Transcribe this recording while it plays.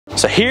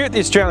So here at the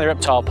Australian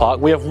Reptile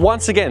Park, we have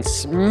once again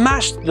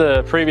smashed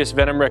the previous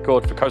venom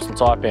record for coastal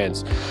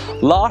taipans.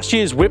 Last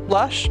year's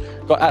Whiplash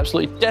got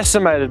absolutely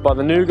decimated by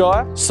the new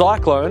guy,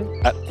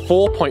 Cyclone, at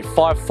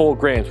 4.54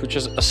 grams, which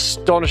is an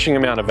astonishing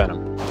amount of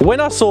venom. When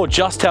I saw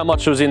just how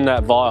much was in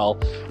that vial,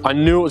 I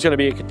knew it was going to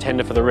be a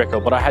contender for the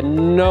record, but I had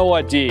no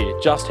idea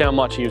just how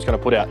much he was going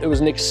to put out. It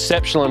was an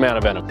exceptional amount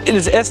of venom. It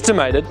is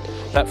estimated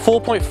that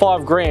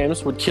 4.5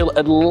 grams would kill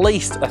at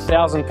least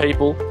 1,000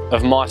 people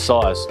of my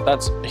size.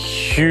 That's a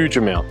huge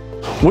amount.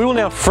 We will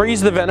now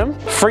freeze the venom,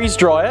 freeze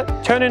dry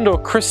it, turn it into a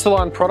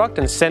crystalline product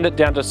and send it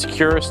down to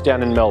Securus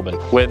down in Melbourne,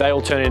 where they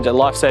will turn into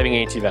life-saving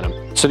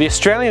antivenom. So the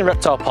Australian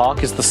Reptile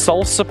Park is the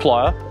sole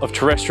supplier of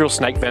terrestrial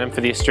snake venom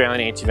for the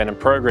Australian Antivenom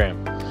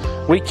Program.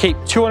 We keep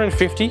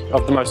 250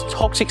 of the most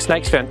toxic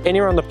snakes found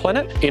anywhere on the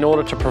planet in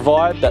order to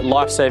provide that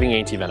life-saving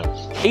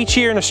antivenom. Each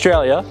year in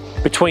Australia,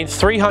 between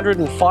 300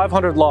 and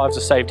 500 lives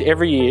are saved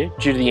every year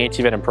due to the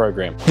antivenom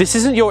program. This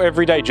isn't your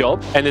everyday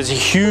job, and there's a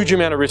huge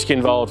amount of risk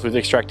involved with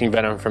extracting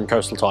venom from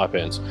coastal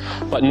taipans.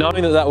 But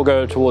knowing that that will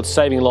go towards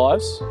saving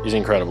lives is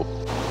incredible.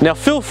 Now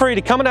feel free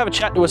to come and have a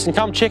chat to us and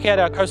come check out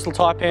our coastal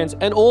taipans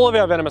and all of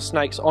our venomous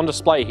snakes on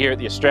display here at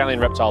the Australian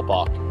Reptile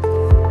Park.